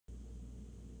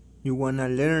You wanna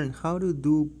learn how to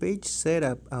do page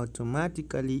setup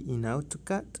automatically in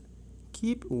AutoCAD?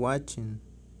 Keep watching.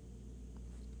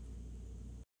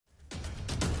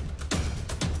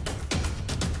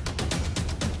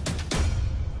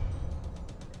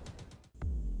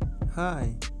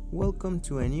 Hi, welcome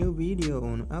to a new video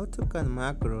on AutoCAD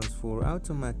macros for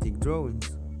automatic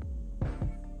drawings.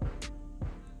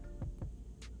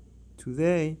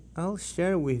 Today, I'll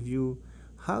share with you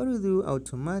how to do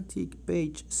automatic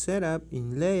page setup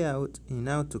in layout in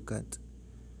AutoCAD.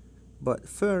 But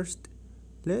first,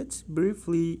 let's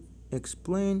briefly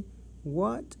explain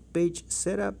what page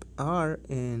setup are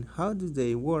and how do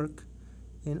they work,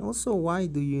 and also why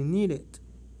do you need it.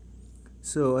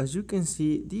 So as you can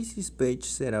see, this is page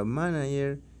setup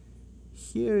manager.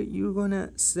 Here you're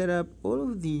gonna set up all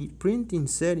of the printing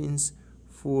settings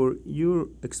for your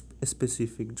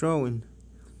specific drawing.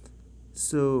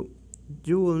 So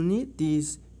you will need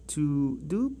this to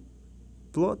do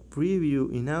plot preview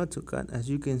in AutoCAD. As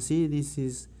you can see, this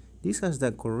has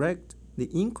the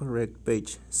incorrect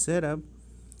page setup,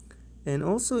 and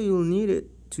also you'll need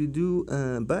it to do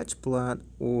a batch plot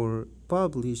or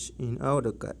publish in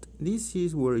AutoCAD. This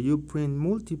is where you print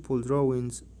multiple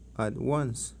drawings at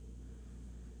once.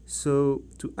 So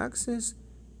to access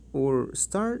or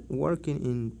start working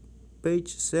in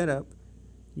page setup,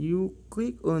 you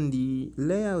click on the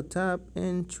layout tab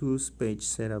and choose page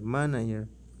setup manager.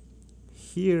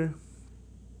 Here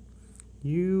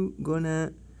you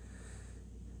gonna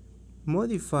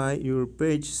modify your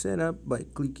page setup by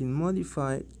clicking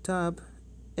modify tab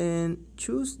and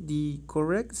choose the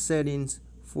correct settings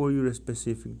for your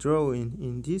specific drawing.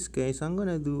 In this case, I'm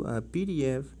gonna do a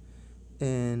PDF,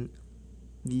 and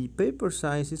the paper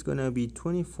size is gonna be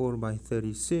 24 by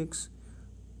 36.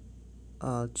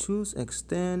 I'll choose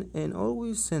extend and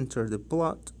always center the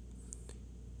plot.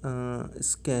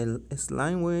 Scale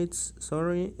line weights,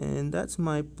 and that's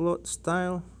my plot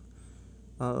style.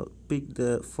 I'll pick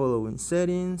the following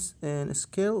settings and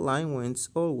scale line weights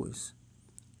always.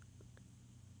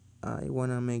 I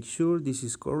want to make sure this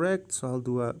is correct, so I'll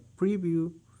do a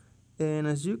preview, and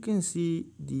as you can see,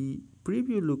 the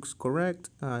preview looks correct.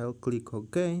 I'll click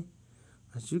OK.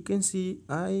 As you can see,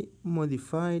 I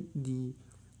modified the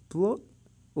plot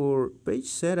or page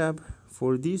setup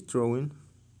for this drawing.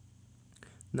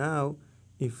 Now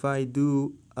if I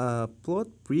do a plot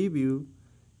preview,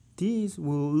 this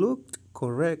will look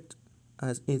correct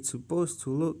as it's supposed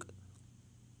to look.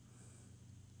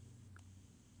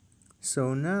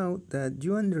 So now that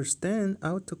you understand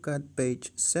AutoCAD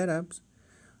page setups,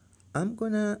 I'm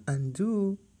gonna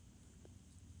undo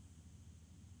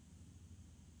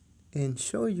and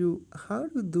show you how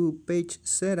to do page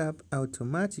setup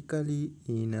automatically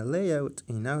in a layout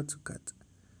in AutoCAD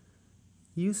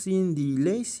using the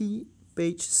lazy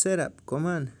page setup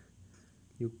command.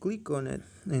 You click on it,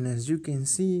 and as you can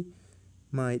see,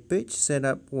 my page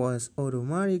setup was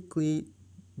automatically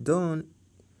done.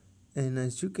 And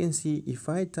as you can see, if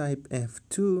I type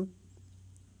F2,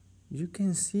 you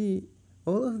can see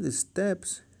all of the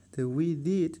steps that we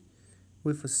did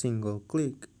with a single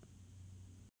click.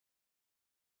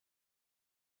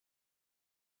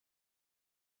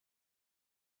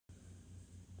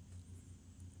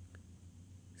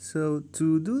 So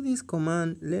to do this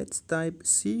command, let's type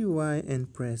CUI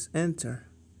and press enter.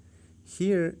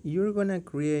 Here you're gonna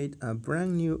create a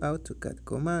brand new AutoCAD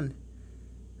command.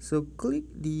 So click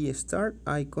the start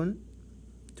icon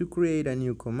to create a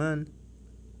new command.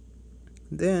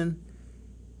 Then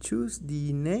choose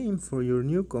the name for your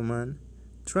new command.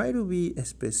 Try to be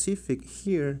specific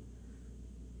here,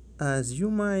 as you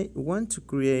might want to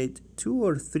create 2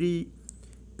 or 3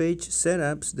 page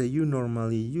setups that you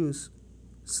normally use.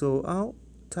 So I'll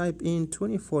type in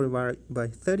 24 by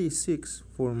 36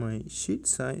 for my sheet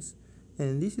size,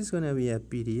 and this is gonna be a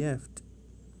PDF.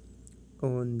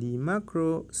 On the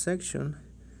macro section,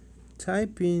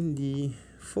 type in the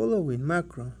following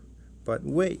macro, but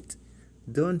wait,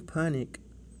 don't panic.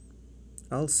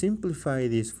 I'll simplify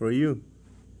this for you.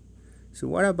 So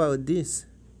what about this?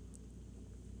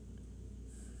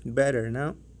 Better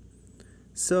now.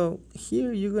 So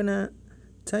here you're gonna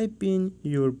type in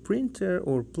your printer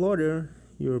or plotter,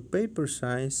 your paper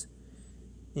size,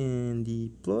 and the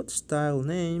plot style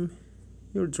name,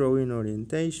 your drawing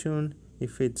orientation,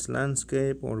 if it's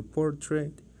landscape or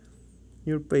portrait,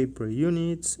 your paper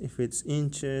units, if it's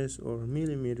inches or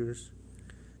millimeters.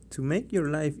 To make your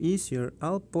life easier,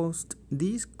 I'll post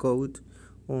this code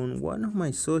on one of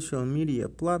my social media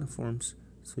platforms,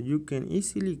 so you can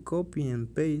easily copy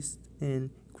and paste and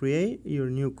create your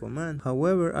new command.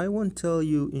 However, I won't tell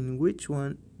you in which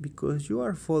one because you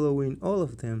are following all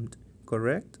of them,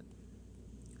 correct?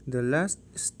 The last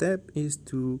step is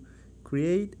to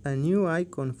create a new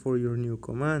icon for your new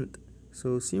command.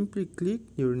 So simply click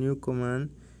your new command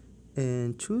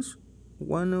and choose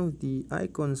one of the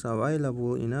icons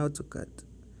available in AutoCAD.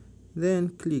 Then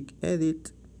click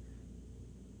Edit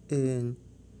and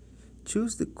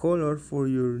choose the color for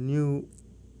your new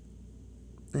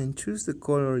and choose the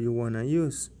color you want to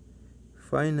use.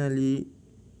 Finally,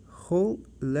 hold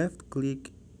left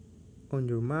click on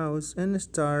your mouse and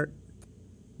start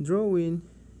drawing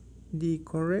the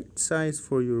correct size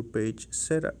for your page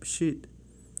setup sheet.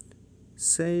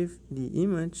 Save the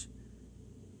image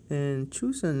and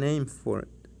choose a name for it.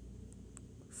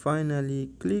 Finally,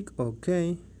 click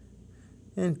OK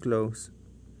and close.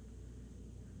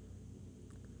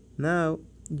 Now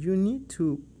you need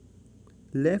to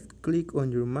left click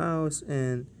on your mouse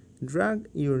and drag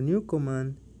your new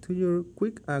command to your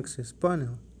quick access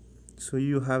panel so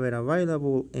you have it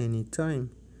available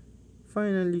anytime.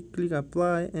 Finally, click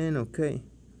apply and OK.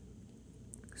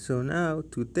 So now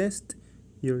to test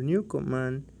your new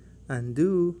command,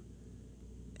 undo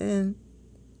and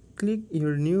click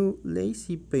your new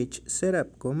lazy page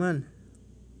setup command.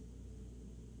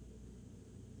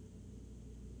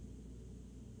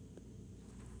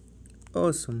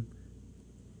 Awesome.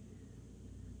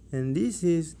 And this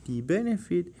is the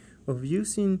benefit of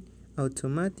using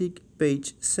automatic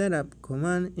page setup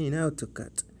command in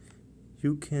AutoCAD.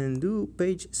 You can do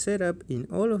page setup in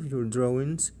all of your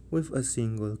drawings with a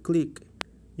single click.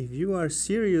 If you are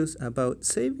serious about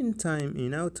saving time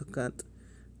in AutoCAD,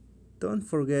 don't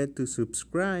forget to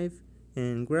subscribe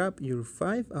and grab your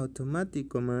 5 automatic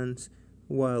commands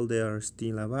while they are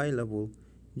still available.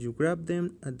 You grab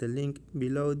them at the link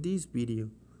below this video.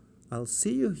 I'll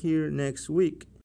see you here next week.